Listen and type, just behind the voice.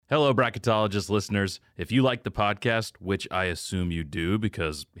Hello, bracketologist listeners. If you like the podcast, which I assume you do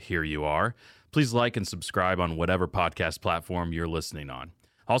because here you are, please like and subscribe on whatever podcast platform you're listening on.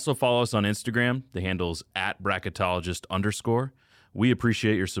 Also follow us on Instagram. The handle is @bracketologist_. We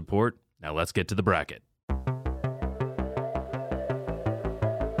appreciate your support. Now let's get to the bracket.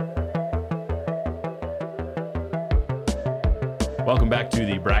 Welcome back to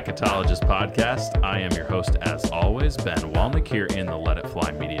the Bracketologist Podcast. I am your host, as always, Ben Walnick, here in the Let It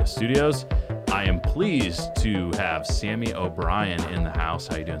Fly Media Studios. I am pleased to have Sammy O'Brien in the house.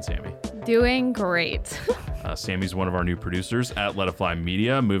 How you doing, Sammy? Doing great. Sammy's one of our new producers at Let It Fly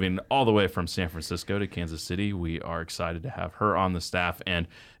Media, moving all the way from San Francisco to Kansas City. We are excited to have her on the staff and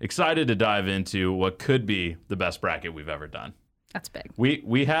excited to dive into what could be the best bracket we've ever done. That's big.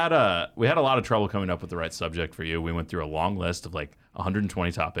 We had a lot of trouble coming up with the right subject for you. We went through a long list of like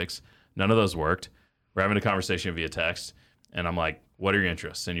 120 topics. None of those worked. We're having a conversation via text, and I'm like, "What are your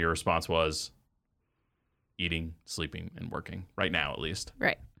interests?" And your response was eating, sleeping, and working. Right now, at least.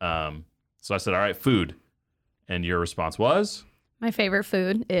 Right. So I said, "All right, food," and your response was, "My favorite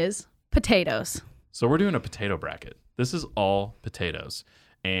food is potatoes." So we're doing a potato bracket. This is all potatoes,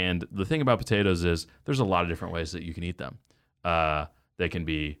 and the thing about potatoes is there's a lot of different ways that you can eat them. They can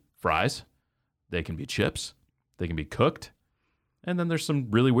be fries, they can be chips, they can be cooked, and then there's some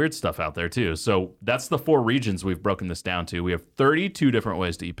really weird stuff out there too. So that's the 4 regions we've broken this down to. We have 32 different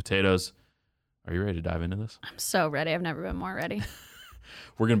ways to eat potatoes. Are you ready to dive into this? I'm so ready. I've never been more ready.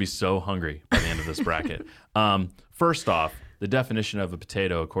 We're going to be so hungry by the end of this bracket. First off, the definition of a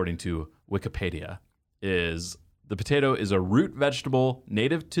potato, according to Wikipedia, is the potato is a root vegetable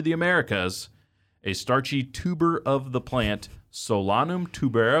native to the Americas, a starchy tuber of the plant Solanum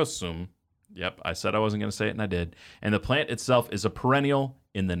tuberosum. Yep, I said I wasn't going to say it, and I did. And the plant itself is a perennial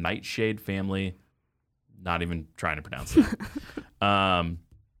in the nightshade family. Not even trying to pronounce it. I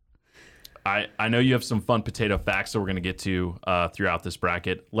know you have some fun potato facts that we're going to get to throughout this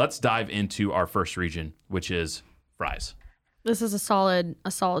bracket. Let's dive into our first region, which is fries. This is a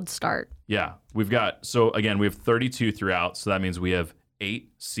solid start. Yeah, we have 32 throughout, so that means we have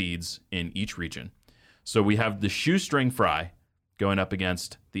 8 seeds in each region. So we have the shoestring fry going up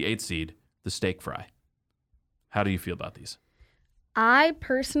against the 8 seed, the steak fry. How do you feel about these? I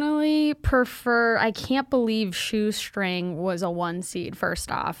personally prefer, I can't believe shoestring was a 1 seed,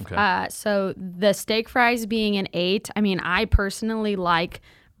 first off. Okay. So the steak fries being an 8, I mean, I personally like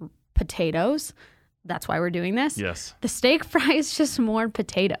potatoes. That's why we're doing this. Yes. The steak fry is just more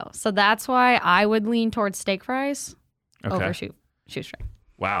potato. So that's why I would lean towards steak fries over shoestring.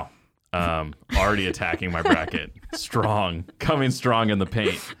 Wow. Already attacking my bracket. Coming strong in the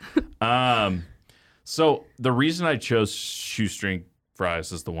paint. So the reason I chose shoestring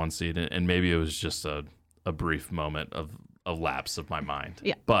fries as the 1 seed, and maybe it was just a brief moment of a lapse of my mind.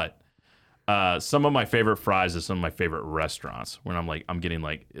 Yeah. But some of my favorite fries is some of my favorite restaurants when I'm getting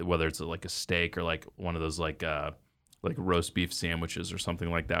like, whether it's like a steak or like one of those like roast beef sandwiches or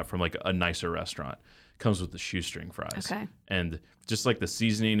something like that from like a nicer restaurant. Comes with the shoestring fries. Okay. And just like the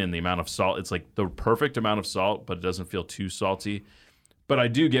seasoning and the amount of salt, it's like the perfect amount of salt, but it doesn't feel too salty. But I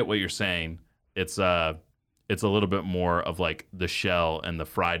do get what you're saying. It's a little bit more of like the shell and the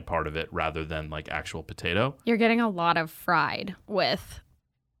fried part of it rather than like actual potato. You're getting a lot of fried with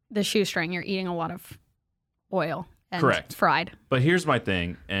the shoestring. You're eating a lot of oil and Correct. Fried. But here's my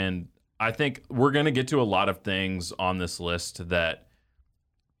thing, and I think we're going to get to a lot of things on this list that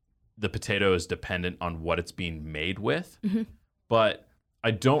the potato is dependent on what it's being made with. Mm-hmm. But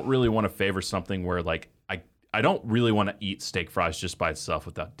I don't really want to favor something where like I don't really want to eat steak fries just by itself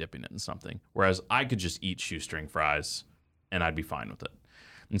without dipping it in something. Whereas I could just eat shoestring fries and I'd be fine with it.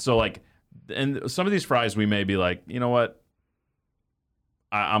 And so like, and some of these fries we may be like, you know what?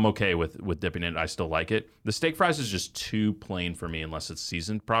 I'm okay with dipping it. I still like it. The steak fries is just too plain for me unless it's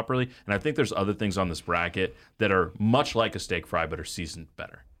seasoned properly. And I think there's other things on this bracket that are much like a steak fry but are seasoned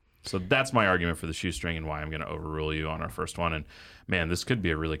better. So that's my argument for the shoestring and why I'm going to overrule you on our first one. And man, this could be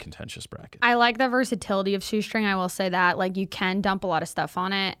a really contentious bracket. I like the versatility of shoestring. I will say that. Like, you can dump a lot of stuff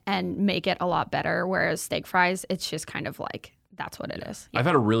on it and make it a lot better. Whereas steak fries, it's just kind of like, that's what it is. Yeah. I've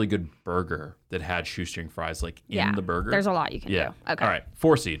had a really good burger that had shoestring fries like in the burger. There's a lot you can do. Okay. All right.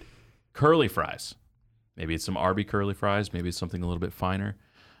 4 seed. Curly fries. Maybe it's some Arby curly fries. Maybe it's something a little bit finer.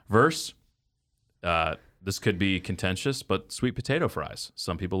 Verse. This could be contentious, but sweet potato fries.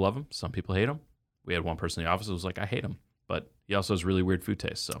 Some people love them. Some people hate them. We had one person in the office who was like, I hate them. But he also has really weird food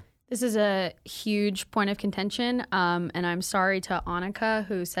taste. So This is a huge point of contention, and I'm sorry to Annika,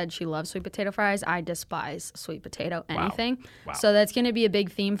 who said she loves sweet potato fries. I despise sweet potato anything. Wow. So that's going to be a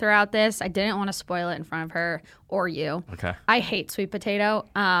big theme throughout this. I didn't want to spoil it in front of her or you. Okay. I hate sweet potato.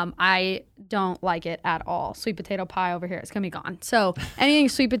 I don't like it at all. Sweet potato pie over here, it's going to be gone. So anything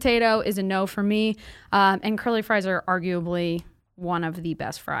sweet potato is a no for me. And curly fries are arguably one of the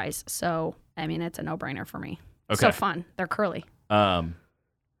best fries. So, I mean, it's a no-brainer for me. Okay. So fun. They're curly.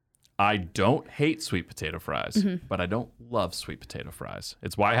 I don't hate sweet potato fries, but I don't love sweet potato fries.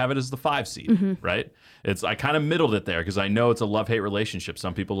 It's why I have it as the 5 seed, right? I kind of middled it there because I know it's a love-hate relationship.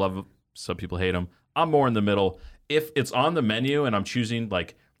 Some people love them, some people hate them. I'm more in the middle. If it's on the menu and I'm choosing,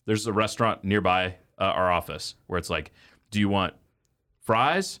 like, there's a restaurant nearby our office where it's like, do you want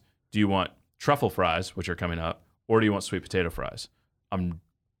fries? Do you want truffle fries, which are coming up? Or do you want sweet potato fries? I'm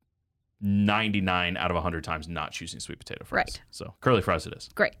 99 out of 100 times not choosing sweet potato fries. Right. So curly fries it is.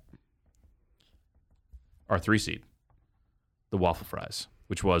 Great. Our 3 seed, the waffle fries,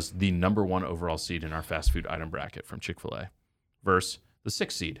 which was the number 1 overall seed in our fast food item bracket from Chick-fil-A, versus the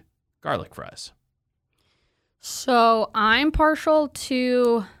 6 seed, garlic fries. So I'm partial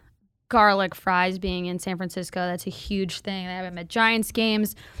to garlic fries being in San Francisco. That's a huge thing. They have them at Giants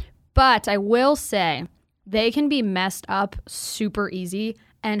games. But I will say they can be messed up super easy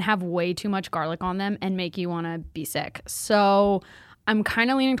and have way too much garlic on them and make you want to be sick. So I'm kind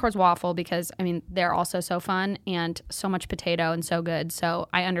of leaning towards waffle because, I mean, they're also so fun and so much potato and so good. So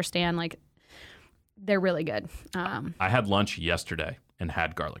I understand, like, they're really good. I had lunch yesterday and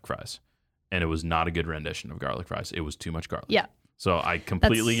had garlic fries, and it was not a good rendition of garlic fries. It was too much garlic. Yeah. So I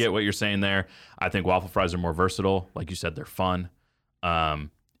completely get what you're saying there. I think waffle fries are more versatile. Like you said, they're fun.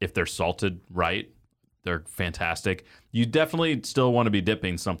 If they're salted right, they're fantastic. You definitely still want to be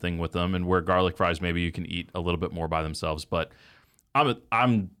dipping something with them, and where garlic fries, maybe you can eat a little bit more by themselves. But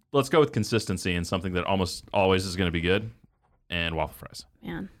let's go with consistency and something that almost always is going to be good, and waffle fries.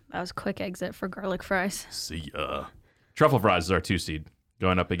 Man, that was a quick exit for garlic fries. See ya. Truffle fries is our 2 seed,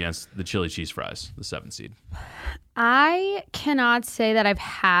 going up against the chili cheese fries, the 7 seed. I cannot say that I've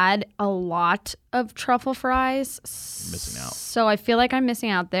had a lot of truffle fries. Missing out. So I feel like I'm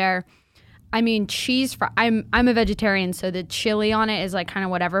missing out there. I mean, cheese fries. I'm a vegetarian, so the chili on it is like kind of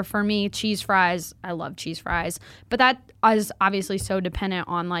whatever for me. Cheese fries, I love cheese fries, but that is obviously so dependent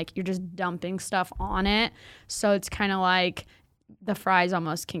on, like, you're just dumping stuff on it. So it's kind of like the fries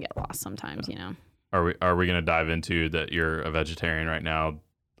almost can get lost sometimes, you know. Are we going to dive into that you're a vegetarian right now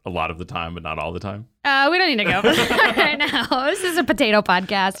a lot of the time, but not all the time? We don't need to go right now. This is a potato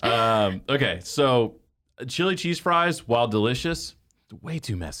podcast. Okay, so chili cheese fries, while delicious, way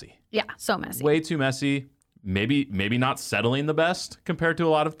too messy. Yeah, so messy. Way too messy. Maybe not settling the best compared to a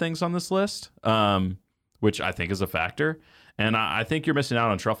lot of things on this list, which I think is a factor. And I think you're missing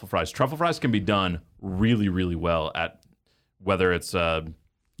out on truffle fries. Truffle fries can be done really, really well at whether it's a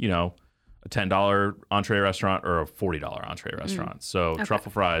 $10 entree restaurant or a $40 entree restaurant. So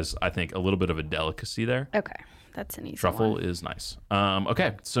truffle fries, I think, a little bit of a delicacy there. Okay, that's an easy Truffle one. is nice.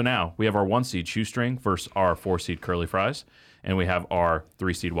 Okay, so now we have our 1 seed shoestring versus our 4 seed curly fries. And we have our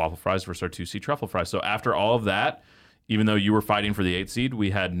 3 seed waffle fries versus our 2 seed truffle fries. So after all of that, even though you were fighting for the 8 seed, we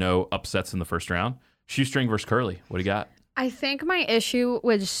had no upsets in the first round. Shoestring versus curly. What do you got? I think my issue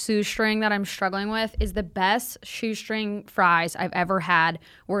with shoestring that I'm struggling with is the best shoestring fries I've ever had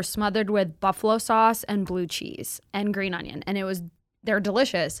were smothered with buffalo sauce and blue cheese and green onion. And they're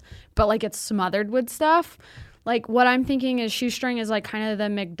delicious, but like it's smothered with stuff. Like what I'm thinking is shoestring is like kind of the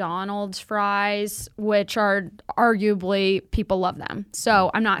McDonald's fries, which are arguably people love them. So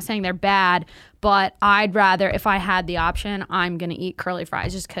I'm not saying they're bad, but I'd rather, if I had the option, I'm going to eat curly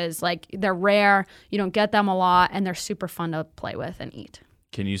fries just because like they're rare. You don't get them a lot and they're super fun to play with and eat.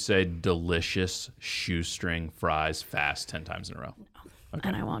 Can you say delicious shoestring fries fast 10 times in a row? No. Okay.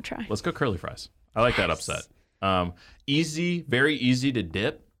 And I won't try. Let's go curly fries. I like that upset. Easy, very easy to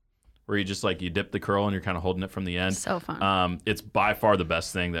dip. Where you just like you dip the curl and you're kind of holding it from the end. So fun. It's by far the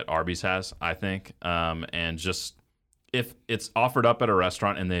best thing that Arby's has, I think. And just if it's offered up at a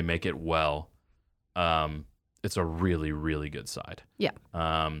restaurant and they make it well, it's a really, really good side. Yeah.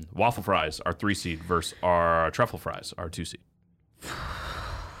 Waffle fries are 3 seed versus our truffle fries are 2 seed.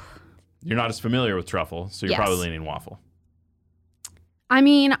 You're not as familiar with truffle, so you're probably leaning waffle. I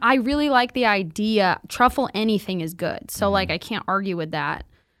mean, I really like the idea. Truffle anything is good. So like I can't argue with that.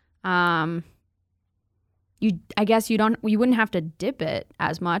 I guess you wouldn't have to dip it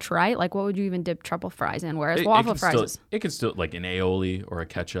as much, right? Like what would you even dip truffle fries in? Whereas waffle fries it can still like an aioli or a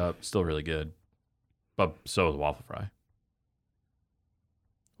ketchup, still really good. But so is waffle fry.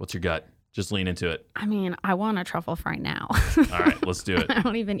 What's your gut? Just lean into it. I mean, I want a truffle fry now. All right, let's do it. I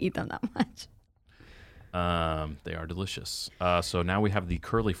don't even eat them that much. They are delicious. So now we have the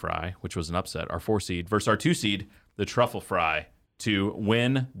curly fry, which was an upset, our 4 seed, versus our 2 seed, the truffle fry, to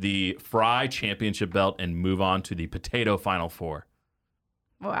win the fry championship belt and move on to the potato final 4.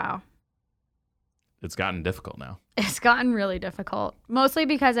 Wow. It's gotten difficult now. It's gotten really difficult, mostly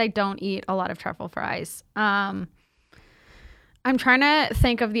because I don't eat a lot of truffle fries. I'm trying to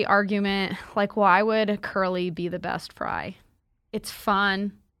think of the argument, like, why would curly be the best fry? It's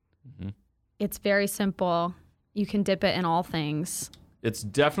fun. Mm-hmm. It's very simple. You can dip it in all things. It's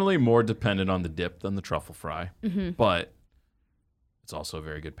definitely more dependent on the dip than the truffle fry, but it's also a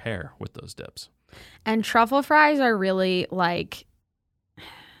very good pair with those dips. And truffle fries are really like,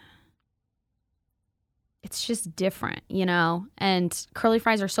 it's just different, you know? And curly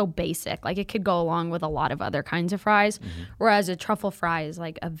fries are so basic. Like, it could go along with a lot of other kinds of fries, whereas a truffle fry is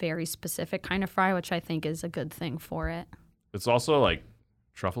like a very specific kind of fry, which I think is a good thing for it. It's also like,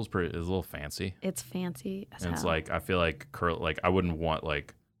 truffle's is a little fancy. It's fancy as and it's hell. like, I feel like I wouldn't want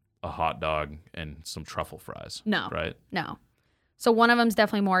like a hot dog and some truffle fries. No. Right? No. So one of them's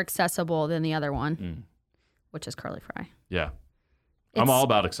definitely more accessible than the other one, which is curly fry. Yeah. I'm all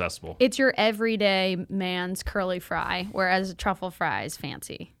about accessible. It's your everyday man's curly fry, whereas a truffle fry is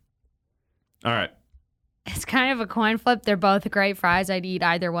fancy. All right. It's kind of a coin flip. They're both great fries. I'd eat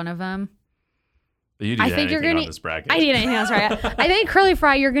either one of them. You'd eat anything on this bracket. I'd eat anything else, right? I think curly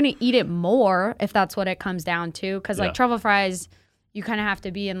fry, you're going to eat it more if that's what it comes down to. Because like truffle fries, you kind of have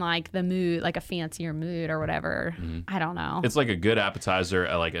to be in like the mood, like a fancier mood or whatever. I don't know. It's like a good appetizer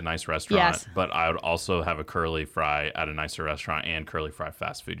at like a nice restaurant. Yes. But I would also have a curly fry at a nicer restaurant and curly fry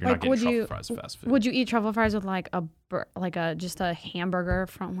fast food. You're not getting truffle fries fast food. Would you eat truffle fries with like just a hamburger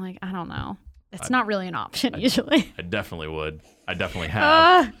from like, I don't know. It's not really an option usually. I definitely would. I definitely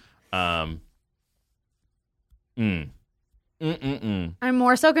have. I'm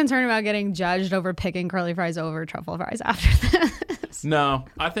more so concerned about getting judged over picking curly fries over truffle fries after this. No,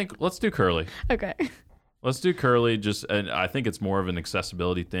 I think let's do curly. Okay. Let's do curly. And I think it's more of an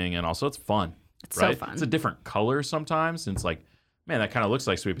accessibility thing, and also it's fun. It's right? so fun. It's a different color sometimes, and it's like, man, that kind of looks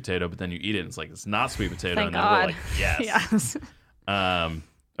like sweet potato, but then you eat it, and it's like it's not sweet potato, Thank and then God. we're like, yes. Yes.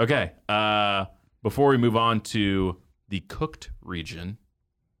 Okay. Before we move on to the cooked region,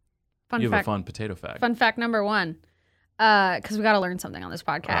 you have a fun potato fact. Fun fact number 1. Because we got to learn something on this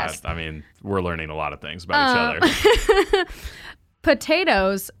podcast. I mean, we're learning a lot of things about each other.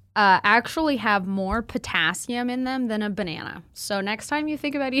 Potatoes actually have more potassium in them than a banana. So next time you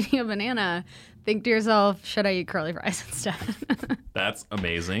think about eating a banana, think to yourself, should I eat curly fries instead? That's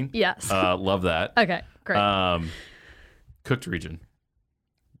amazing. Yes. Love that. Okay, great. Cooked region.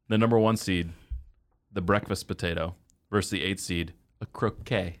 The number 1 seed, the breakfast potato, versus the 8th seed, a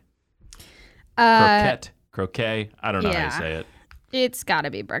croquet. Croquet. I don't know how you say it. It's got to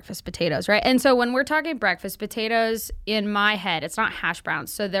be breakfast potatoes, right? And so when we're talking breakfast potatoes, in my head, it's not hash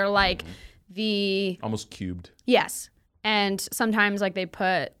browns. So they're like almost cubed. Yes. And sometimes like they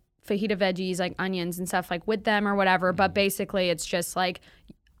put fajita veggies, like onions and stuff like with them or whatever. But basically it's just like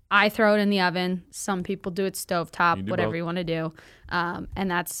I throw it in the oven. Some people do it stovetop, whatever you want to do. And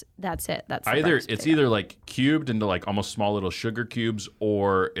that's it. That's it's either like cubed into like almost small little sugar cubes,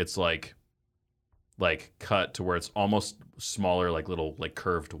 or it's like cut to where it's almost smaller, like little like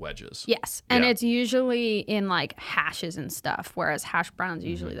curved wedges. Yes. And it's usually in like hashes and stuff, whereas hash browns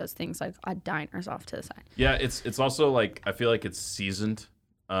usually those things like at diners off to the side. Yeah, it's also like I feel like it's seasoned.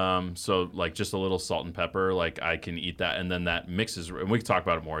 So like just a little salt and pepper, like I can eat that, and then that mixes, and we can talk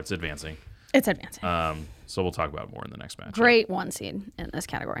about it more. It's advancing. So we'll talk about it more in the next match. Great 1 seed in this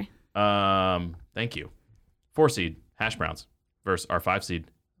category. Thank you. 4 seed hash browns versus our 5 seed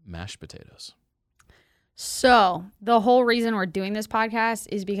mashed potatoes. So the whole reason we're doing this podcast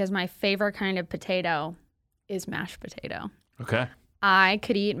is because my favorite kind of potato is mashed potato. Okay. I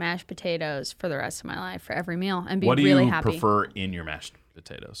could eat mashed potatoes for the rest of my life for every meal and be really happy. What do you prefer in your mashed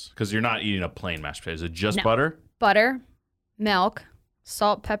potatoes? Because you're not eating a plain mashed potato. Is it just butter? Butter, milk,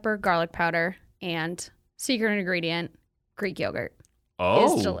 salt, pepper, garlic powder, and secret ingredient, Greek yogurt.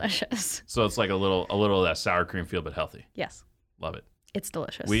 Oh. It's delicious. So it's like a little of that sour cream feel, but healthy. Yes. Love it. It's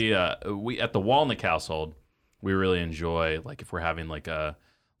delicious. We at the Walnick household, we really enjoy, like if we're having like a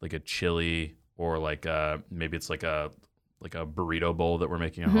chili, or like maybe it's like a burrito bowl that we're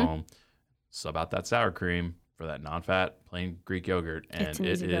making at home. Sub out that sour cream for that non-fat plain Greek yogurt, and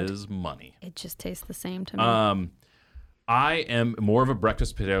it is money. It just tastes the same to me. I am more of a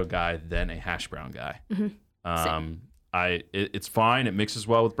breakfast potato guy than a hash brown guy. Same. It's fine. It mixes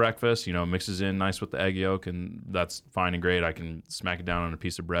well with breakfast. You know, it mixes in nice with the egg yolk, and that's fine and great. I can smack it down on a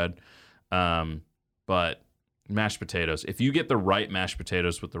piece of bread. But mashed potatoes, if you get the right mashed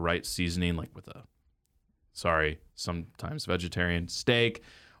potatoes with the right seasoning, like with sometimes vegetarian steak,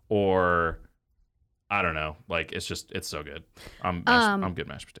 or I don't know, like it's so good. I'm good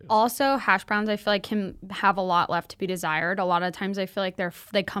mashed potatoes. Also, hash browns I feel like can have a lot left to be desired. A lot of times I feel like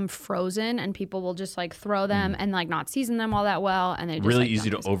they come frozen and people will just like throw them and like not season them all that well, and they just really like, easy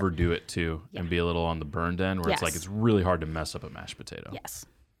to overdo it too and be a little on the burned end where it's like it's really hard to mess up a mashed potato. Yes.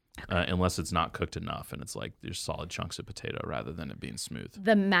 Unless it's not cooked enough and it's like there's solid chunks of potato rather than it being smooth.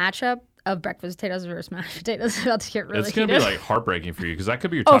 The matchup of breakfast potatoes versus mashed potatoes is about to get really It's going to heated. be like heartbreaking for you because that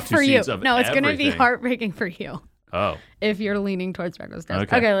could be your top two seeds of No, it's everything. going to be heartbreaking for you. Oh. If you're leaning towards breakfast potatoes.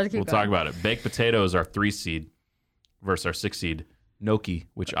 Okay, let's keep We'll going. talk about it. Baked potato is our 3 seed versus our 6 seed. Gnocchi,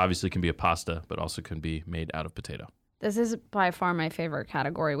 which obviously can be a pasta, but also can be made out of potato. This is by far my favorite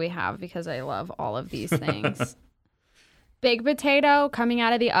category we have because I love all of these things. Baked potato coming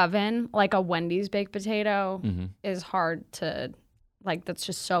out of the oven, like a Wendy's baked potato, is hard to, like, that's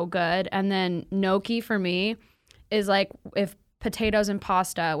just so good. And then gnocchi for me is like if potatoes and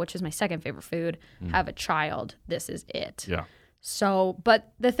pasta, which is my second favorite food, have a child, this is it. Yeah. So,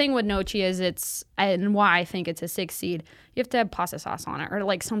 but the thing with gnocchi is and why I think it's a 6 seed, you have to have pasta sauce on it or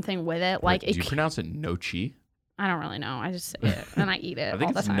like something with it. Like, do you pronounce it gnocchi? I don't really know. I just say it and I eat it I think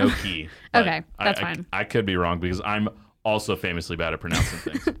all the it's time. gnocchi. Okay, that's fine. I could be wrong because I'm also famously bad at pronouncing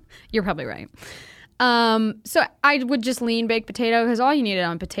things. You're probably right. So I would just lean baked potato because all you need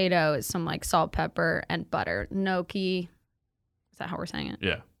on potato is some like salt, pepper, and butter. Gnocchi. Is that how we're saying it?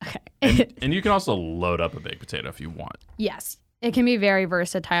 Yeah. Okay. And you can also load up a baked potato if you want. Yes. It can be very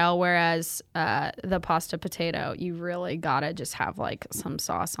versatile, whereas the pasta potato, you really gotta just have like some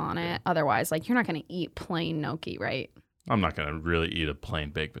sauce on it. Otherwise, like you're not gonna eat plain gnocchi, right? I'm not gonna really eat a plain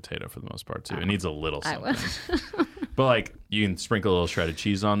baked potato for the most part too. It needs a little I something. would. But like you can sprinkle a little shredded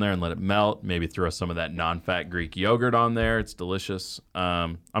cheese on there and let it melt. Maybe throw some of that non-fat Greek yogurt on there. It's delicious.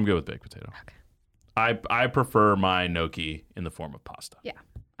 I'm good with baked potato. Okay. I prefer my gnocchi in the form of pasta. Yeah.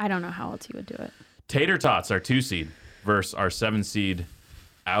 I don't know how else you would do it. Tater tots, our 2 seed, versus our 7 seed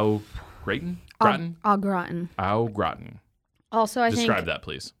au gratin? Au gratin. Au gratin. Also, I think. Describe that,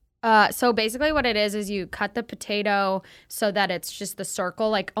 please. So basically what it is you cut the potato so that it's just the circle,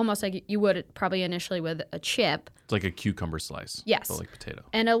 like almost like you would probably initially with a chip. It's like a cucumber slice. Yes. But like potato.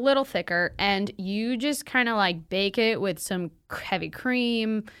 And a little thicker. And you just kind of like bake it with some heavy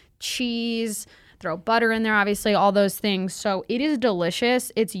cream, cheese, throw butter in there, obviously, all those things. So it is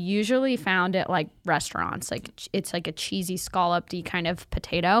delicious. It's usually found at like restaurants. Like it's like a cheesy scalloped-y kind of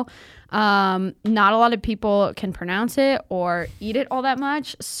potato. Not a lot of people can pronounce it or eat it all that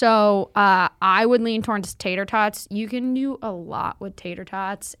much. So I would lean towards tater tots. You can do a lot with tater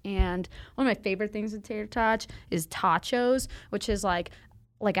tots. And one of my favorite things with tater tots is tachos, which is like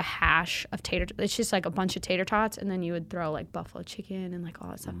a hash of it's just like a bunch of tater tots, and then you would throw like buffalo chicken and like all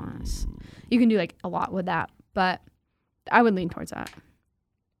that stuff on it. You can do like a lot with that, but I would lean towards that.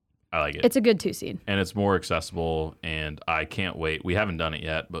 I like it. It's a good 2 seed. And it's more accessible, and I can't wait. We haven't done it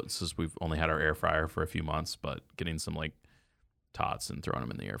yet, but since we've only had our air fryer for a few months, but getting some like tots and throwing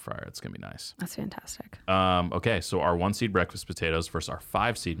them in the air fryer, it's going to be nice. That's fantastic. Okay, so our 1 seed breakfast potatoes versus our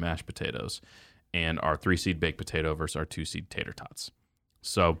 5 seed mashed potatoes, and our 3 seed baked potato versus our 2 seed tater tots.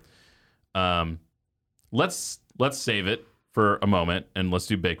 So let's save it for a moment, and let's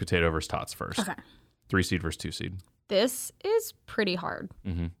do baked potato versus tots first. Okay. 3 seed versus 2 seed. This is pretty hard.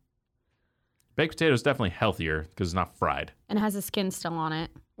 Mm-hmm. Baked potato is definitely healthier because it's not fried. And it has the skin still on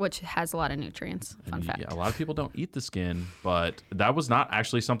it, which has a lot of nutrients. Fun fact. Yeah, a lot of people don't eat the skin, but that was not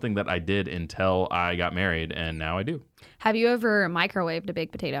actually something that I did until I got married, and now I do. Have you ever microwaved a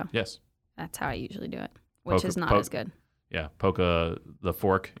baked potato? Yes. That's how I usually do it, which is not as good. Yeah, poke the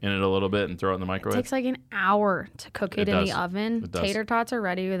fork in it a little bit and throw it in the microwave. It takes like an hour to cook it in the oven. It does. Tater tots are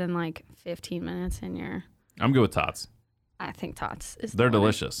ready within like 15 minutes in your... I'm good with tots. I think tots is They're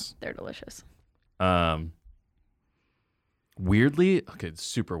delicious. They're delicious. Weirdly, okay, it's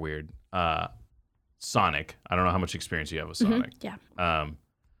super weird. Sonic. I don't know how much experience you have with Sonic. Yeah.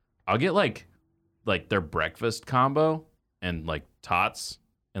 I'll get like their breakfast combo and like tots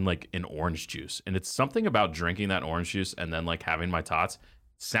and like an orange juice. And it's something about drinking that orange juice and then like having my tots.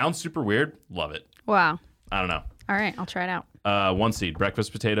 Sounds super weird. Love it. Wow. I don't know. All right, I'll try it out. 1 seed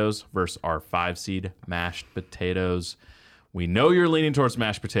breakfast potatoes versus our 5 seed mashed potatoes. We know you're leaning towards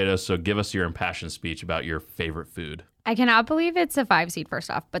mashed potatoes, so give us your impassioned speech about your favorite food. I cannot believe it's a 5 seed first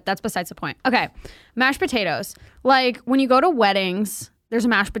off, but that's besides the point. Okay, mashed potatoes. Like when you go to weddings, there's a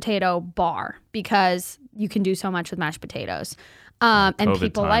mashed potato bar because you can do so much with mashed potatoes. And COVID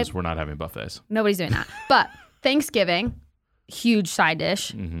people times, like we're not having buffets. nobody's doing that. But Thanksgiving, huge side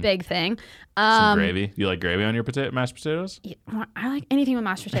dish, big thing. Some gravy. You like gravy on your mashed potatoes? Yeah, I like anything with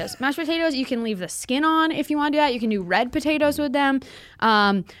mashed potatoes. Mashed potatoes, you can leave the skin on if you want to do that. You can do red potatoes with them.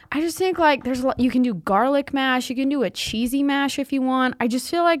 I just think like you can do garlic mash. You can do a cheesy mash if you want. I just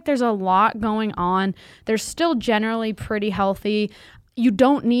feel like there's a lot going on. They're still generally pretty healthy. You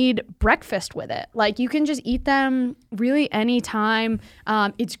don't need breakfast with it. Like you can just eat them really anytime.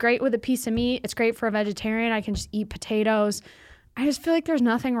 It's great with a piece of meat. It's great for a vegetarian. I can just eat potatoes. I just feel like there's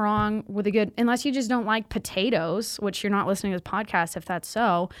nothing wrong with unless you just don't like potatoes, which you're not listening to this podcast if that's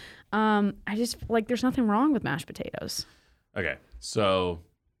so. I just like there's nothing wrong with mashed potatoes. Okay, so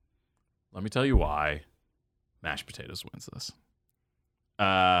let me tell you why mashed potatoes wins this.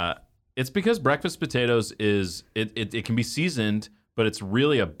 It's because breakfast potatoes it can be seasoned, but it's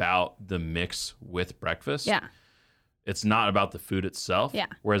really about the mix with breakfast. Yeah. It's not about the food itself. Yeah.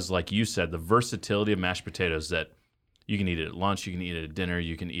 Whereas, like you said, the versatility of mashed potatoes that you can eat it at lunch, you can eat it at dinner,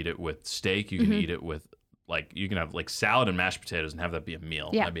 you can eat it with steak, you can eat it with, like, you can have, like, salad and mashed potatoes and have that be a meal.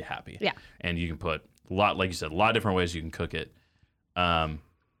 Yeah. I'd be happy. Yeah. And you can put a lot, like you said, a lot of different ways you can cook it. I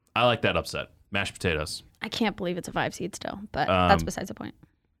like that upset. Mashed potatoes. I can't believe it's a 5 seed still, but that's besides the point.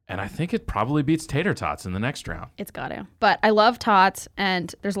 And I think it probably beats tater tots in the next round. It's got to. But I love tots,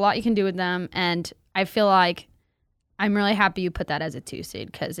 and there's a lot you can do with them, and I feel like I'm really happy you put that as a 2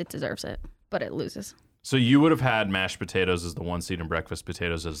 seed because it deserves it, but it loses. So you would have had mashed potatoes as the 1 seed and breakfast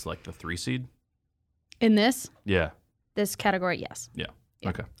potatoes as like the 3 seed? In this category, yes. Yeah. Yeah.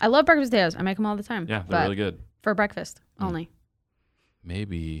 Okay. I love breakfast potatoes. I make them all the time. Yeah, they're really good. For breakfast only.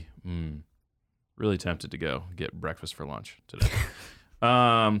 Maybe. Really tempted to go get breakfast for lunch today.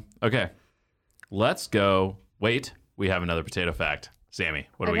 Okay. Let's go. Wait, we have another potato fact. Sammy,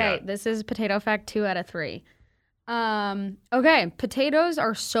 what do we got? Okay, this is potato fact 2 out of 3. Okay, potatoes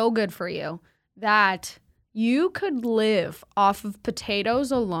are so good for you that you could live off of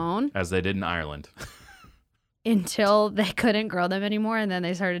potatoes alone. As they did in Ireland. Until they couldn't grow them anymore, and then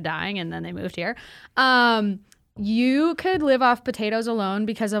they started dying, and then they moved here. You could live off potatoes alone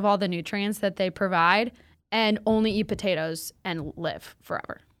because of all the nutrients that they provide, and only eat potatoes and live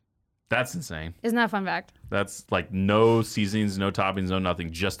forever. That's insane. Isn't that a fun fact? That's like no seasonings, no toppings, no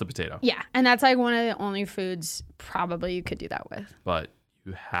nothing, just the potato. Yeah, and that's like one of the only foods probably you could do that with. But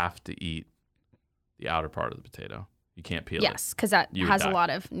you have to eat the outer part of the potato. You can't peel it. Yes, because that has a lot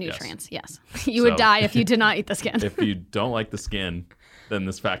of nutrients. Yes. You would die if you did not eat the skin. If you don't like the skin, then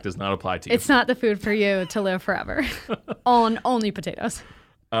this fact does not apply to you. It's not the food for you to live forever. Only potatoes.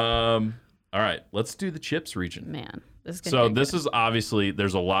 All right, let's do the chips region. Man, this is this is obviously,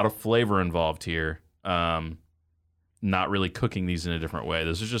 there's a lot of flavor involved here. Not really cooking these in a different way.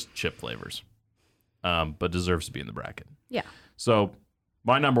 This is just chip flavors, but deserves to be in the bracket. Yeah. So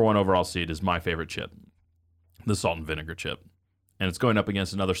my number 1 overall seed is my favorite chip, the salt and vinegar chip. And it's going up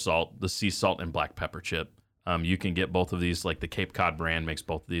against another salt, the sea salt and black pepper chip. You can get both of these, like the Cape Cod brand makes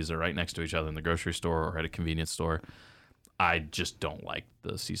both of these. They're right next to each other in the grocery store or at a convenience store. I just don't like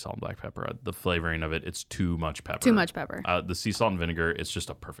the sea salt and black pepper. The flavoring of it, it's too much pepper. Too much pepper. The sea salt and vinegar, it's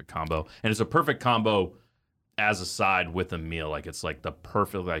just a perfect combo. And it's a perfect combo as a side with a meal. Like it's like the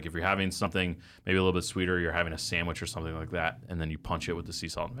perfect, like if you're having something maybe a little bit sweeter, you're having a sandwich or something like that, and then you punch it with the sea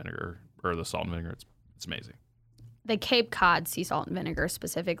salt and vinegar or the salt and vinegar. It's amazing. The Cape Cod sea salt and vinegar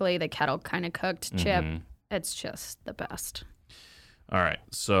specifically, the kettle kind of cooked chip, it's just the best. All right,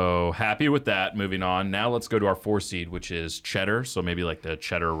 so happy with that. Moving on. Now let's go to our 4 seed, which is cheddar. So maybe like the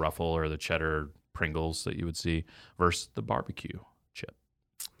cheddar ruffle or the cheddar Pringles that you would see versus the barbecue chip.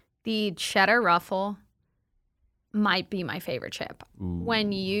 The cheddar ruffle might be my favorite chip. Ooh.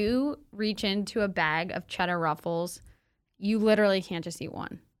 When you reach into a bag of cheddar ruffles, you literally can't just eat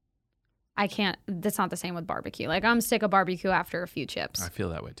one. I can't. That's not the same with barbecue. Like I'm sick of barbecue after a few chips. I feel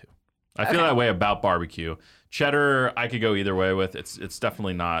that way too. I feel that way about barbecue. Cheddar, I could go either way with. It's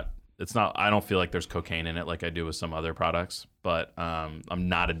definitely not. It's not. I don't feel like there's cocaine in it like I do with some other products. But I'm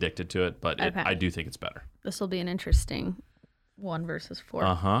not addicted to it. But I do think it's better. This will be an interesting 1 versus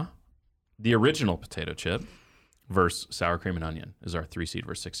 4. The original potato chip versus sour cream and onion is our 3 seed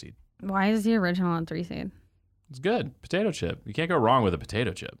versus 6 seed. Why is the original on 3 seed? It's good. Potato chip. You can't go wrong with a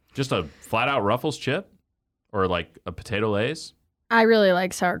potato chip. Just a flat out Ruffles chip or like a potato Lay's. I really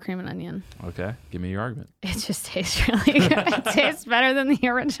like sour cream and onion. Okay. Give me your argument. It just tastes really good. It tastes better than the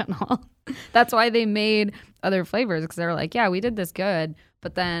original. That's why they made other flavors because they were like, yeah, we did this good,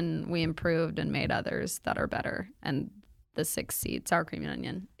 but then we improved and made others that are better. And the 6 seed sour cream and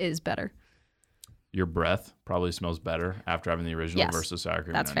onion is better. Your breath probably smells better after having the original versus sour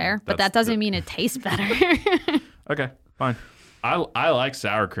cream. That's and onion. Fair, but that doesn't mean it tastes better. Okay, fine. I like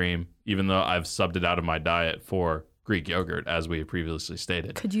sour cream, even though I've subbed it out of my diet for Greek yogurt, as we previously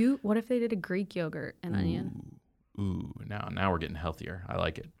stated. What if they did a Greek yogurt and onion? Ooh, now we're getting healthier. I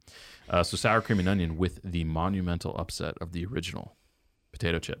like it. So sour cream and onion with the monumental upset of the original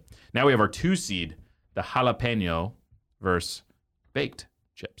potato chip. Now we have our 2 seed, the jalapeno versus baked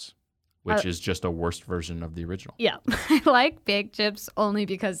chips, which is just a worse version of the original. Yeah, I like baked chips only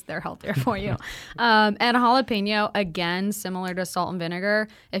because they're healthier for you. And jalapeno, again, similar to salt and vinegar.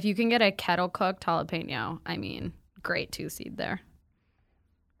 If you can get a kettle cooked jalapeno, I mean, great 2 seed there.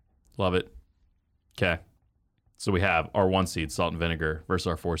 Love it. Okay. So we have our 1 seed, salt and vinegar, versus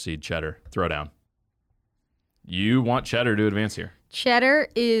our 4 seed, cheddar. Throw down. You want cheddar to advance here. Cheddar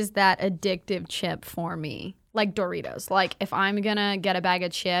is that addictive chip for me. Like Doritos. Like if I'm going to get a bag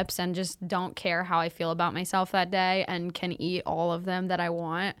of chips and just don't care how I feel about myself that day and can eat all of them that I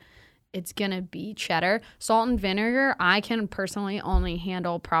want, it's going to be cheddar. Salt and vinegar, I can personally only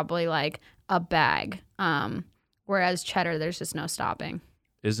handle probably like a bag. Whereas cheddar, there's just no stopping.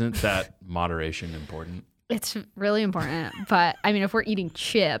 Isn't that moderation important? It's really important. But I mean, if we're eating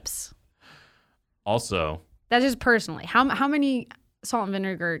chips. Also. That's just personally. How many salt and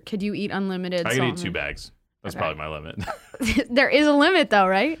vinegar could you eat unlimited? I could eat 2 bags. That's probably my limit. There is a limit though,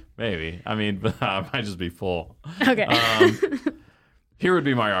 right? Maybe. I mean, I might just be full. Okay. Here would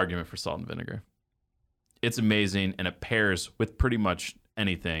be my argument for salt and vinegar. It's amazing, and it pairs with pretty much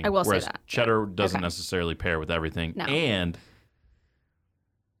anything. I will whereas say that. Cheddar doesn't necessarily pair with everything. No. And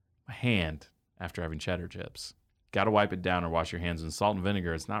my hand after having cheddar chips. Got to wipe it down or wash your hands. And salt and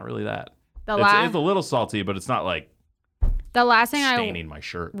vinegar, it's not really that. It's a little salty, but it's not like the last thing staining my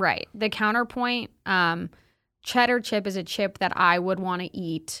shirt. Right. The counterpoint, cheddar chip is a chip that I would want to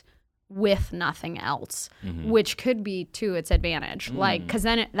eat with nothing else, which could be to its advantage. Like, because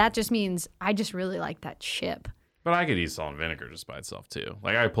then that just means I just really like that chip. But I could eat salt and vinegar just by itself too.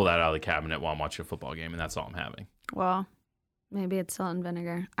 Like I pull that out of the cabinet while I'm watching a football game, and that's all I'm having. Well, maybe it's salt and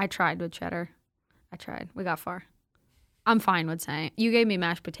vinegar. I tried with cheddar. We got far. I'm fine with saying you gave me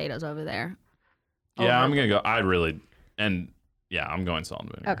mashed potatoes over there. Yeah, I'm gonna go. I'm going salt and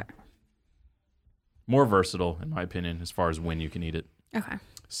vinegar. Okay. More versatile, in my opinion, as far as when you can eat it. Okay.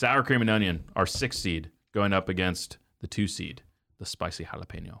 Sour cream and onion, our 6 seed, going up against the 2 seed, the spicy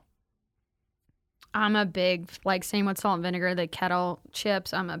jalapeno. I'm a big, same with salt and vinegar, the kettle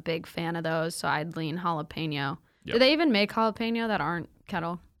chips. I'm a big fan of those, so I'd lean jalapeno. Yep. Do they even make jalapeno that aren't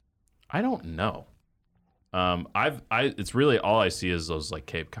kettle? I don't know. It's really all I see is those like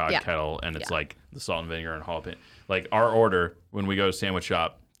Cape Cod kettle, and it's like the salt and vinegar and jalapeno. Like our order when we go to sandwich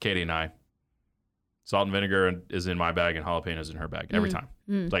shop, Katie and I, salt and vinegar is in my bag and jalapeno is in her bag every time.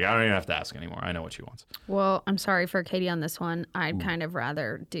 Like I don't even have to ask anymore. I know what she wants. Well, I'm sorry for Katie on this one. I'd kind of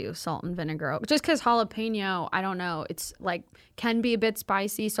rather do salt and vinegar just because jalapeno, I don't know, it's like can be a bit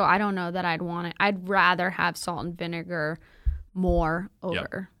spicy, so I don't know that I'd want it. I'd rather have salt and vinegar more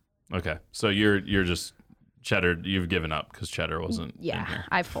over. Yep. Okay, so you're just cheddar. You've given up because cheddar wasn't. Yeah, in here.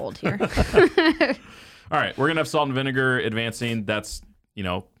 I fold here. All right, we're gonna have salt and vinegar advancing. That's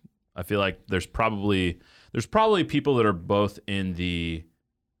I feel like there's probably people that are both in the.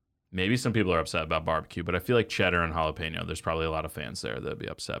 Maybe some people are upset about barbecue, but I feel like cheddar and jalapeno, there's probably a lot of fans there that'd be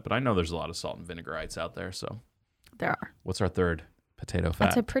upset. But I know there's a lot of salt and vinegarites out there. So there are. What's our third potato fat?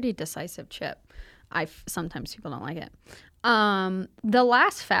 It's a pretty decisive chip. Sometimes people don't like it. The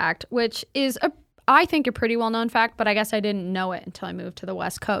last fact, which is I think a pretty well-known fact, but I guess I didn't know it until I moved to the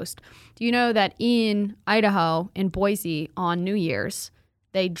West Coast. Do you know that in Idaho, in Boise, on New Year's,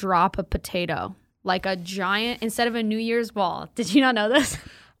 they drop a potato, like a giant, instead of a New Year's ball? Did you not know this?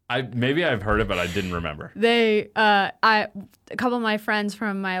 Maybe I've heard it, but I didn't remember. A couple of my friends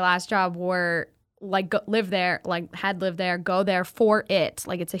from my last job were lived there, go there for it.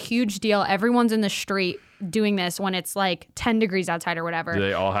 Like it's a huge deal. Everyone's in the street doing this when it's like 10 degrees outside or whatever. Do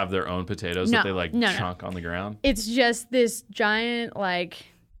they all have their own potatoes that they chunk on the ground? It's just this giant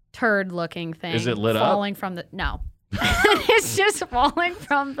turd looking thing. Is it lit falling from the no. It's just falling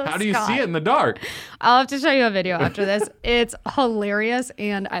from the sky. How do you see it in the dark? I'll have to show you a video after this. It's hilarious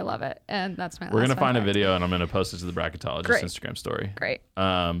and I love it. And that's my last We're going to find fact. a video and I'm going to post it to the Bracketologist Instagram story. Great.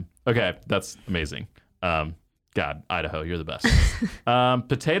 Okay, that's amazing. God, Idaho, you're the best.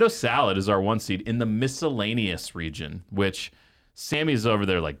 Potato salad is our 1 seed in the miscellaneous region, which Sammy's over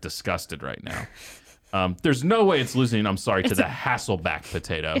there disgusted right now. There's no way it's losing, to the Hasselback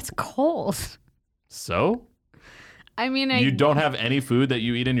potato. It's cold. So? I mean, you don't have any food that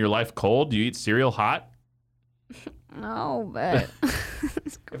you eat in your life cold? Do you eat cereal hot? No, but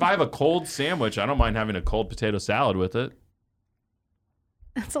if I have a cold sandwich, I don't mind having a cold potato salad with it.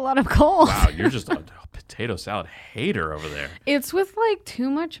 That's a lot of cold. Wow, you're just a potato salad hater over there. It's with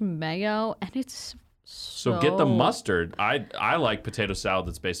too much mayo, and it's So get the mustard. I like potato salad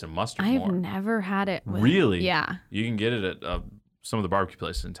that's based in mustard more. I've never had it. Really? Yeah. You can get it at some of the barbecue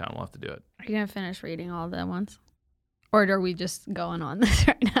places in town. We'll have to do it. Are you going to finish reading all of them once? Or are we just going on this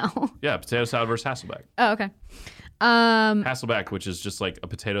right now? Yeah, potato salad versus Hasselback. Oh, okay. Hasselback, which is just like a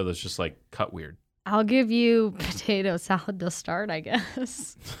potato that's just like cut weird. I'll give you potato salad to start, I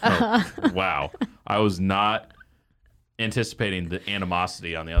guess. Wow. I was not anticipating the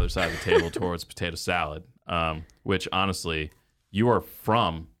animosity on the other side of the table towards potato salad, which honestly, you are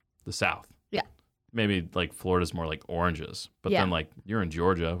from the South. Yeah. Maybe like Florida's more like oranges, but then like you're in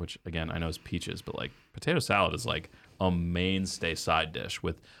Georgia, which again, I know is peaches, but like potato salad is like a mainstay side dish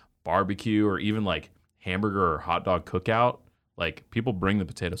with barbecue or even like hamburger or hot dog cookout. Like people bring the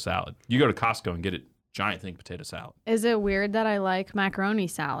potato salad. You go to Costco and get a giant thing potato salad. Is it weird that I like macaroni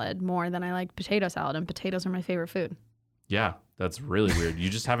salad more than I like potato salad, and potatoes are my favorite food? Yeah, that's really weird. You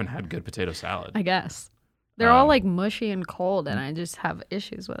just haven't had good potato salad. I guess. They're all like mushy and cold, and I just have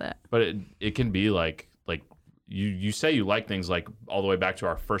issues with it. But it can be like you say you like things like all the way back to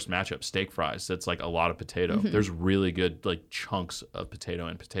our first matchup, steak fries. That's like a lot of potato. Mm-hmm. There's really good like chunks of potato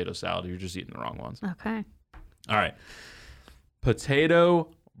in potato salad. You're just eating the wrong ones. Okay. All right. Potato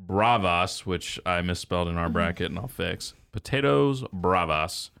bravas, which I misspelled in our bracket and I'll fix. Potatoes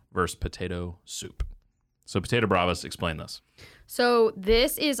bravas versus potato soup. So potato bravas, explain this. So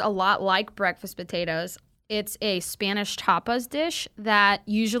this is a lot like breakfast potatoes. It's a Spanish tapas dish that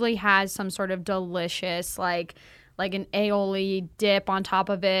usually has some sort of delicious like an aioli dip on top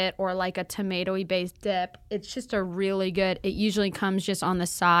of it, or like a tomato-y based dip. It's just a really good, it usually comes just on the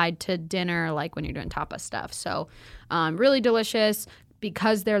side to dinner, like when you're doing tapas stuff. So really delicious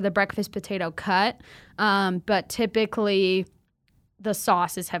because they're the breakfast potato cut. But typically the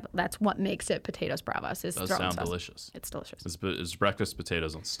sauce that's what makes it potatoes bravas. It does sound delicious. It's delicious. It's breakfast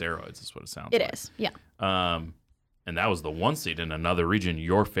potatoes on steroids is what it sounds like. It is, yeah. And that was the one seed in another region,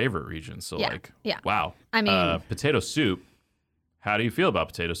 your favorite region. So wow. I mean, potato soup. How do you feel about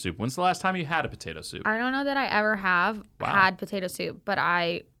potato soup? When's the last time you had a potato soup? I don't know that I ever have had potato soup, but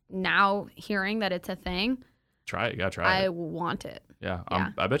now hearing that it's a thing. Try it. You gotta try it. I want it. Yeah.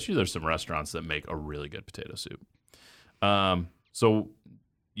 I bet you there's some restaurants that make a really good potato soup. So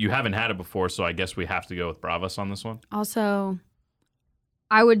you haven't had it before, so I guess we have to go with bravas on this one. Also,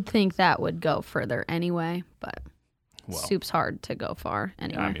 I would think that would go further anyway, but soup's hard to go far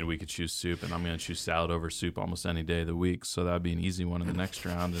anyway. Yeah, I mean, we could choose soup, and I'm going to choose salad over soup almost any day of the week, so that would be an easy one in the next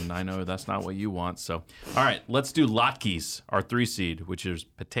round, and I know that's not what you want. So, all right, let's do latkes, our 3 seed, which is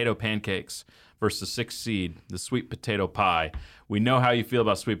potato pancakes, versus 6 seed, the sweet potato pie. We know how you feel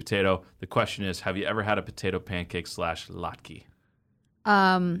about sweet potato. The question is, have you ever had a potato pancake / latke?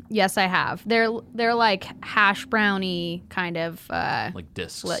 Yes, I have. They're like hash brownie kind of like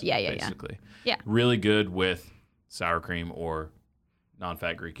discs. Basically. Yeah. Really good with sour cream or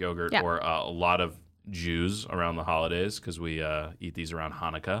non-fat Greek yogurt or a lot of Jews around the holidays because we eat these around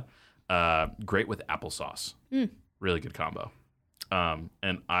Hanukkah. Great with applesauce. Really good combo.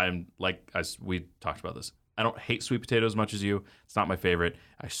 And I'm we talked about this. I don't hate sweet potato as much as you. It's not my favorite.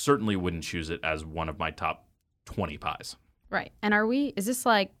 I certainly wouldn't choose it as one of my top 20 pies. Right. And is this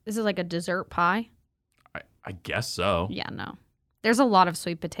like a dessert pie? I guess so. Yeah, no. There's a lot of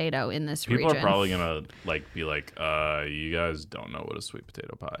sweet potato in this region. People are probably going to be like, you guys don't know what a sweet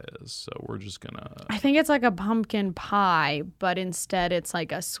potato pie is, so we're just going to... I think it's like a pumpkin pie, but instead it's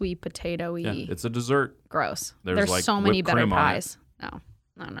like a sweet potato-y... Yeah, it's a dessert. Gross. There's like so many better pies. No.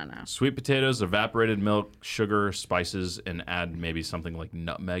 Sweet potatoes, evaporated milk, sugar, spices, and add maybe something like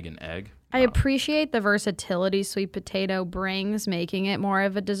nutmeg and egg. I appreciate the versatility sweet potato brings, making it more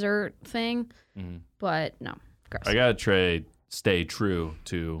of a dessert thing, but no, gross. I got to stay true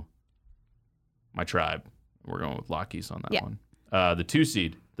to my tribe. We're going with Latkes on that one. The 2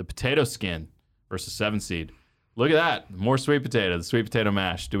 seed, the potato skin versus 7 seed. Look at that. More sweet potato, the sweet potato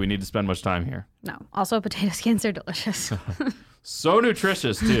mash. Do we need to spend much time here? No. Also, potato skins are delicious. So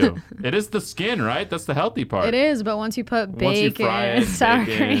nutritious, too. It is the skin, right? That's the healthy part. It is, but once you put bacon once you fry it, and sour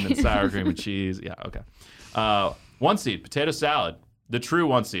bacon cream. and sour cream and cheese. Yeah, okay. 1 seed, potato salad. The true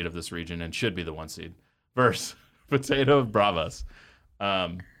 1 seed of this region and should be the 1 seed. Versus potato bravas.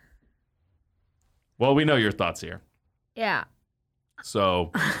 Well, we know your thoughts here. Yeah.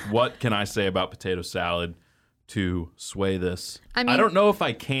 So what can I say about potato salad to sway this? I don't know if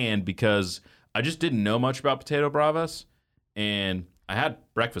I can because I just didn't know much about potato bravas. And I had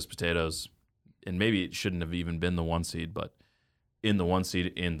breakfast potatoes, and maybe it shouldn't have even been the 1 seed, but in the 1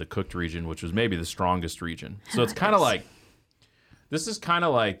 seed in the cooked region, which was maybe the strongest region. So it's kind of like, this is kind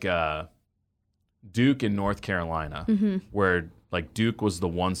of like Duke in North Carolina, where like Duke was the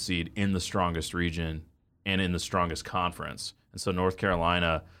 1 seed in the strongest region, and in the strongest conference. And so North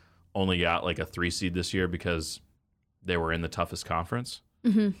Carolina only got like a 3 seed this year because they were in the toughest conference.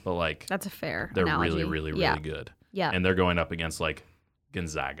 Mm-hmm. But like That's a fair they're analogy. really good. Yeah. And they're going up against like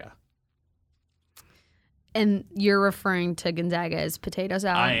Gonzaga. And you're referring to Gonzaga as potato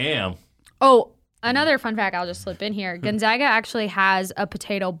salad? I am. Oh, another fun fact I'll just slip in here. Gonzaga actually has a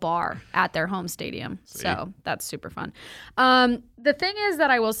potato bar at their home stadium. Sweet. So that's super fun. The thing is that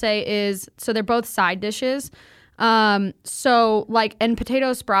I will say is, so they're both side dishes. So like, and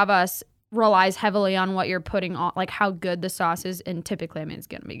potatoes bravas relies heavily on what you're putting on, like how good the sauce is. And typically, I mean, it's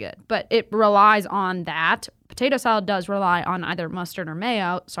going to be good, but it relies on that. Potato salad does rely on either mustard or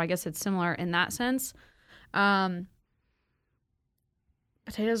mayo. So I guess it's similar in that sense.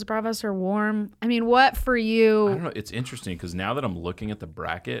 Potatoes bravas are warm. I mean, what for you? I don't know. It's interesting because now that I'm looking at the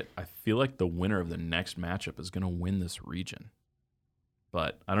bracket, I feel like the winner of the next matchup is going to win this region.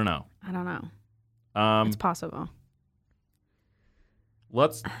 But I don't know. I don't know. It's possible.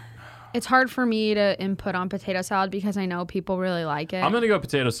 It's hard for me to input on potato salad because I know people really like it. I'm going to go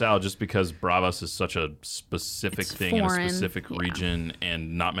potato salad just because bravas is such a specific thing foreign. in a specific region,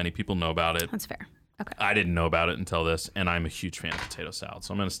 and not many people know about it. That's fair. Okay. I didn't know about it until this, and I'm a huge fan of potato salad,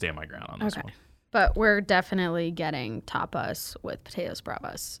 so I'm going to stand my ground on this one. But we're definitely getting tapas with potatoes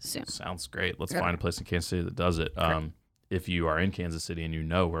bravas soon. Sounds great. Let's find a place in Kansas City that does it. If you are in Kansas City and you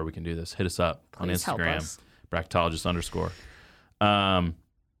know where we can do this, hit us up on Instagram, bracketologist_.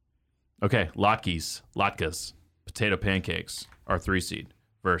 Okay, latkes, potato pancakes, our 3 seed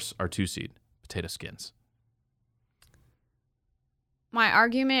versus our 2 seed, potato skins. My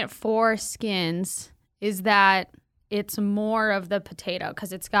argument for skins is that it's more of the potato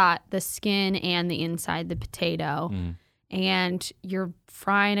because it's got the skin and the inside the potato. And you're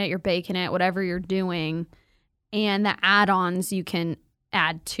frying it, you're baking it, whatever you're doing. And the add-ons you can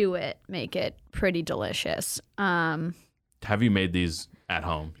add to it make it pretty delicious. Have you made these at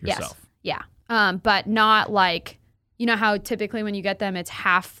home yourself? Yes. Yeah. But not like, you know how typically when you get them, it's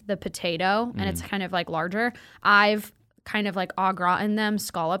half the potato and it's kind of like larger. I've kind of like au gratin them,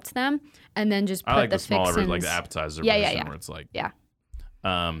 scalloped them, and then just put I like the smaller, fixins. like the appetizer Yeah, version yeah. where it's like. Yeah.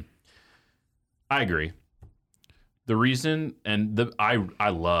 I agree. The reason, and I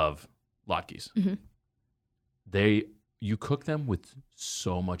love latkes. You cook them with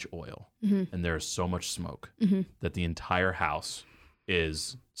so much oil and there's so much smoke that the entire house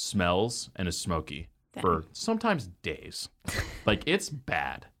smells and is smoky for sometimes days. Like, it's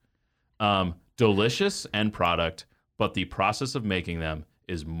bad. Delicious end product, but the process of making them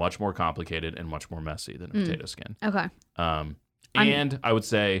is much more complicated and much more messy than a potato skin. Okay. And I would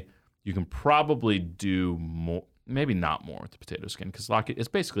say you can probably do more, maybe not more with the potato skin, because it's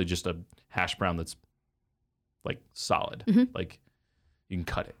basically just a hash brown that's like solid. Like, you can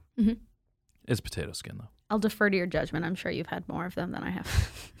cut it. It's potato skin though. I'll defer to your judgment. I'm sure you've had more of them than I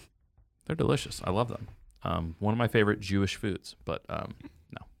have. They're delicious. I love them. One of my favorite Jewish foods, but no.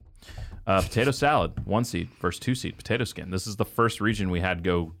 Potato salad, 1 seed versus 2 seed, potato skin. This is the first region we had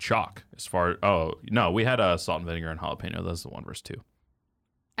go chalk as far. Oh no, we had salt and vinegar and jalapeno. That's the 1 versus 2.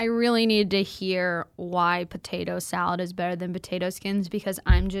 I really need to hear why potato salad is better than potato skins, because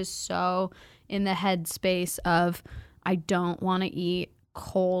I'm just so in the headspace of I don't want to eat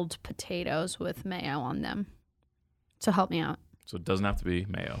cold potatoes with mayo on them. So help me out. So it doesn't have to be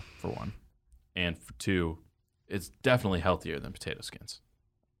mayo, for 1. And for 2, it's definitely healthier than potato skins.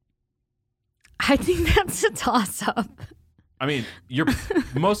 I think that's a toss-up. I mean,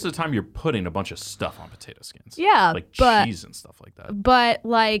 most of the time you're putting a bunch of stuff on potato skins. Yeah, like cheese and stuff like that. But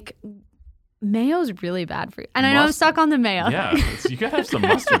like, mayo's really bad for you. And I know I'm stuck on the mayo. Yeah, you gotta have some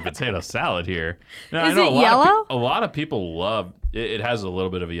mustard potato salad here. Now, Is I know it yellow? A lot of people love it. It has a little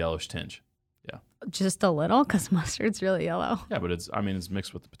bit of a yellowish tinge. Yeah, just a little, because mustard's really yellow. Yeah, but it's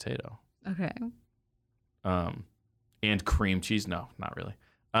mixed with the potato. Okay. And cream cheese. No, not really.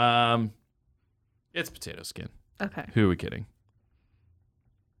 It's potato skin. Okay. Who are we kidding?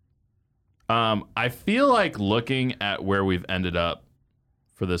 I feel like looking at where we've ended up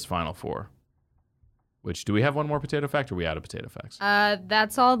for this Final Four, which, do we have one more potato fact, or are we out of potato facts?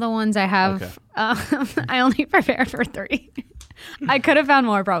 That's all the ones I have. Okay. I only prepared for 3. I could have found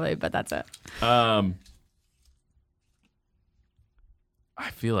more probably, but that's it. I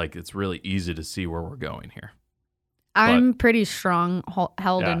feel like it's really easy to see where we're going here. I'm pretty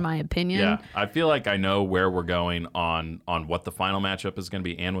strong-held in my opinion. Yeah, I feel like I know where we're going on what the final matchup is going to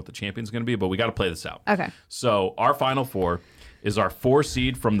be and what the champion's going to be, but we got to play this out. Okay. So our Final Four is our 4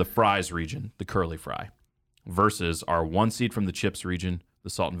 seed from the fries region, the curly fry, versus our 1 seed from the chips region, the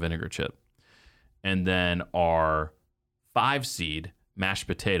salt and vinegar chip. And then our 5 seed mashed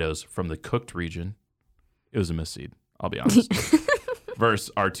potatoes from the cooked region It was a miss seed, I'll be honest.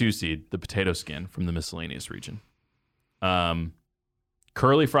 Versus our 2 seed, the potato skin from the miscellaneous region.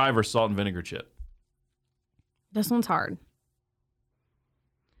 Curly fry versus salt and vinegar chip. This one's hard.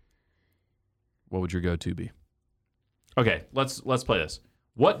 What would your go-to be? Okay, let's play this.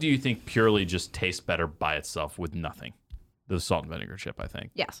 What do you think purely just tastes better by itself with nothing? The salt and vinegar chip, I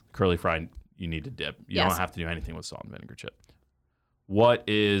think. Yes. Curly fry, you need to dip. You Yes. don't have to do anything with salt and vinegar chip. What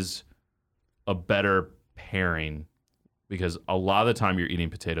is a better pairing? Because a lot of the time you're eating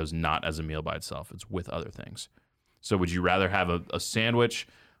potatoes not as a meal by itself. It's with other things. So would you rather have a sandwich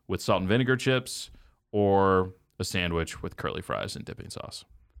with salt and vinegar chips or a sandwich with curly fries and dipping sauce?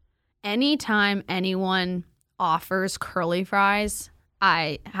 Anytime anyone offers curly fries,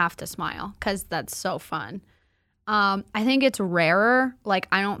 I have to smile because that's so fun. I think it's rarer. Like,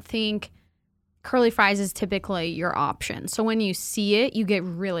 I don't think curly fries is typically your option. So when you see it, you get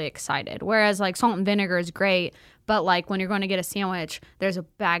really excited. Whereas like salt and vinegar is great, but like when you're going to get a sandwich, there's a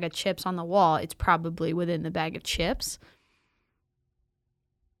bag of chips on the wall. It's probably within the bag of chips.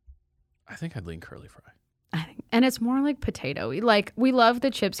 I think I'd lean curly fry. And it's more like potato-y. Like, we love the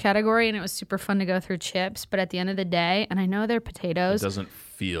chips category, and it was super fun to go through chips. But at the end of the day, and I know they're potatoes. It doesn't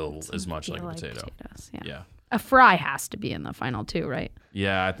feel as much like a potato. Potatoes, Yeah. A fry has to be in the final 2, right?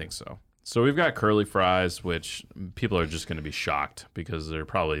 Yeah, I think so. So we've got curly fries, which people are just going to be shocked because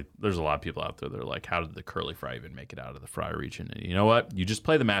there's a lot of people out there that are like, how did the curly fry even make it out of the fry region? And you know what? You just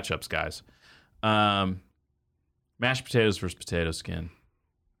play the matchups, guys. Mashed potatoes versus potato skin.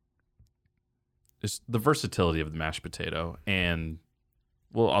 It's the versatility of the mashed potato, and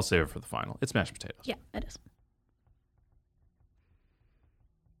I'll save it for the final. It's mashed potatoes. Yeah, it is.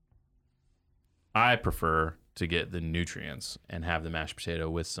 I prefer to get the nutrients and have the mashed potato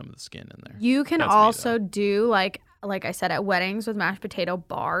with some of the skin in there. You can That's also do, like I said, at weddings with mashed potato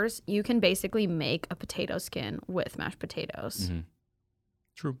bars, you can basically make a potato skin with mashed potatoes. Mm-hmm.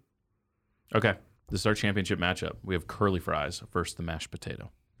 True. Okay, this is our championship matchup. We have curly fries versus the mashed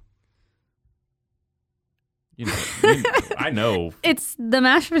potato. I know. It's the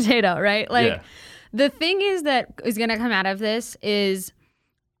mashed potato, right? Like, yeah. The thing is that is going to come out of this is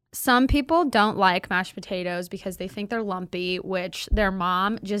some people don't like mashed potatoes because they think they're lumpy, which their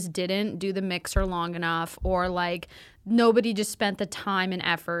mom just didn't do the mixer long enough, or like nobody just spent the time and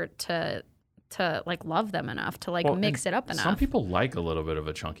effort to like love them enough to like mix it up enough. Some people like a little bit of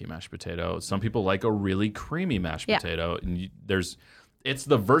a chunky mashed potato. Some people like a really creamy mashed potato. And it's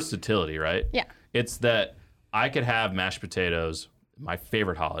the versatility, right? Yeah. It's that I could have mashed potatoes, my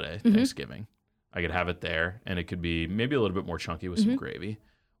favorite holiday, Thanksgiving. I could have it there, and it could be maybe a little bit more chunky with some gravy.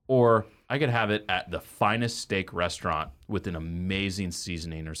 Or I could have it at the finest steak restaurant with an amazing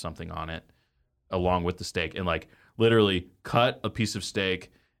seasoning or something on it, along with the steak, and like literally cut a piece of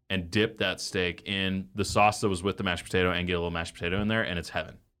steak and dip that steak in the sauce that was with the mashed potato and get a little mashed potato in there, and it's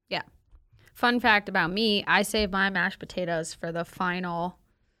heaven. Yeah. Fun fact about me, I save my mashed potatoes for the final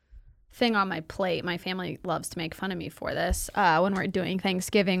thing on my plate. My family loves to make fun of me for this. When we're doing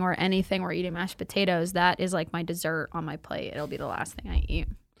Thanksgiving or anything, we're eating mashed potatoes. That is like my dessert on my plate. It'll be the last thing I eat.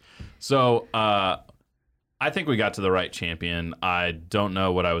 So I think we got to the right champion. I don't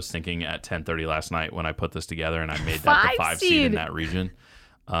know what I was thinking at 10:30 last night when I put this together and I made that the 5 seed in that region.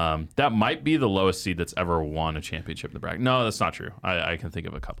 That might be the lowest seed that's ever won a championship in the bracket. No, that's not true. I can think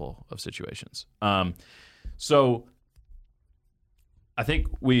of a couple of situations. So I think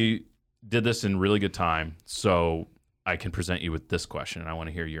we did this in really good time, so I can present you with this question, and I want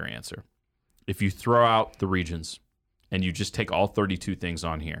to hear your answer. If you throw out the regions and you just take all 32 things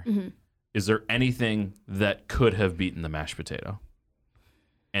on here, is there anything that could have beaten the mashed potato?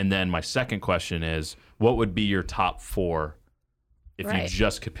 And then my second question is, what would be your top 4 if you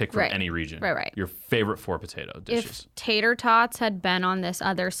just could pick from any region? Right. Your favorite 4 potato dishes. If tater tots had been on this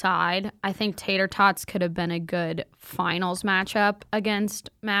other side, I think tater tots could have been a good finals matchup against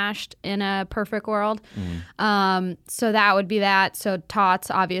mashed in a perfect world. So that would be that. So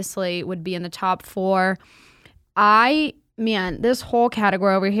tots obviously would be in the top 4. This whole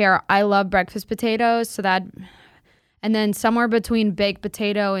category over here, I love breakfast potatoes. So that, and then somewhere between baked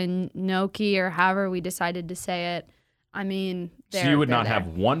potato and gnocchi, or however we decided to say it. I mean, so you would not have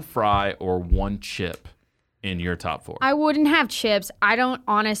one fry or one chip in your top 4? I wouldn't have chips. I don't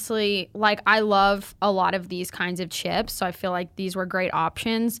honestly, I love a lot of these kinds of chips, so I feel like these were great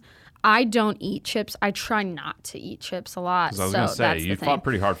options. I don't eat chips. I try not to eat chips a lot. I was going to say, you fought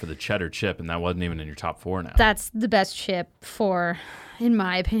pretty hard for the cheddar chip, and that wasn't even in your top 4 now. That's the best chip in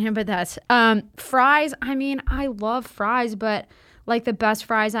my opinion, but that's, fries, I mean, I love fries, but like the best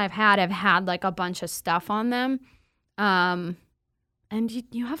fries I've had like a bunch of stuff on them. And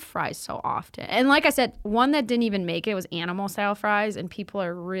you have fries so often. And like I said, one that didn't even make it was animal style fries, and people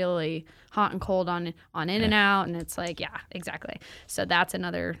are really hot and cold on In-N-Out, and it's like, yeah, exactly. So that's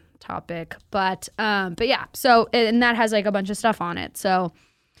another topic. But yeah, so and that has like a bunch of stuff on it. So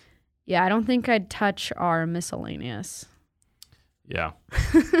yeah, I don't think I'd touch our miscellaneous. Yeah.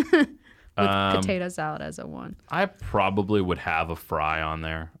 With potato salad as a one. I probably would have a fry on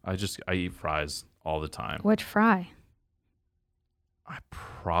there. I eat fries all the time. Which fry? I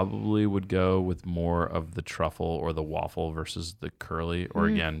probably would go with more of the truffle or the waffle versus the curly, or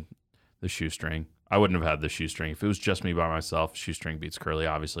again, the shoestring. I wouldn't have had the shoestring. If it was just me by myself, shoestring beats curly,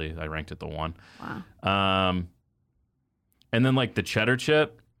 obviously. I ranked it the one. Wow. And then like the cheddar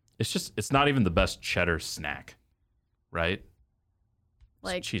chip, it's not even the best cheddar snack, right?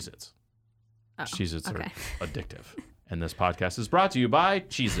 Like Cheez-Its. Oh, Cheez-Its okay. are addictive. And this podcast is brought to you by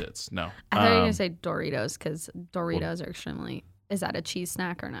Cheez-Its. No. I thought you were going to say Doritos, because Doritos are extremely... Is that a cheese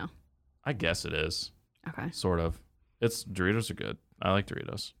snack or no? I guess it is. Okay. Sort of. Doritos are good. I like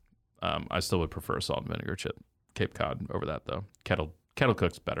Doritos. I still would prefer a salt and vinegar chip, Cape Cod over that though. Kettle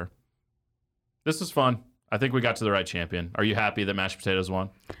Cook's better. This was fun. I think we got to the right champion. Are you happy that mashed potatoes won?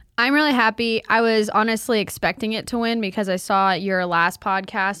 I'm really happy. I was honestly expecting it to win because I saw your last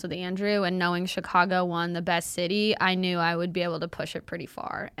podcast with Andrew, and knowing Chicago won the best city, I knew I would be able to push it pretty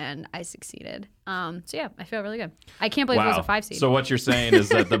far, and I succeeded. So yeah, I feel really good. I can't believe it was a 5 seed. So what you're saying is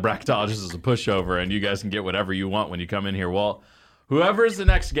that the bracketologist is a pushover, and you guys can get whatever you want when you come in here. Well, whoever is the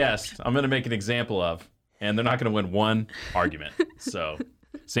next guest, I'm going to make an example of, and they're not going to win one argument. So,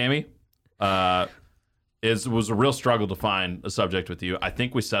 Sammy, it was a real struggle to find a subject with you. I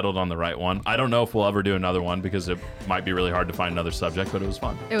think we settled on the right one. I don't know if we'll ever do another one because it might be really hard to find another subject, but it was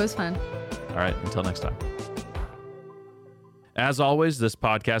fun. It was fun. All right, until next time. As always, this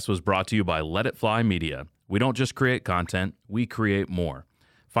podcast was brought to you by Let It Fly Media. We don't just create content, we create more.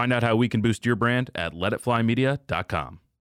 Find out how we can boost your brand at letitflymedia.com.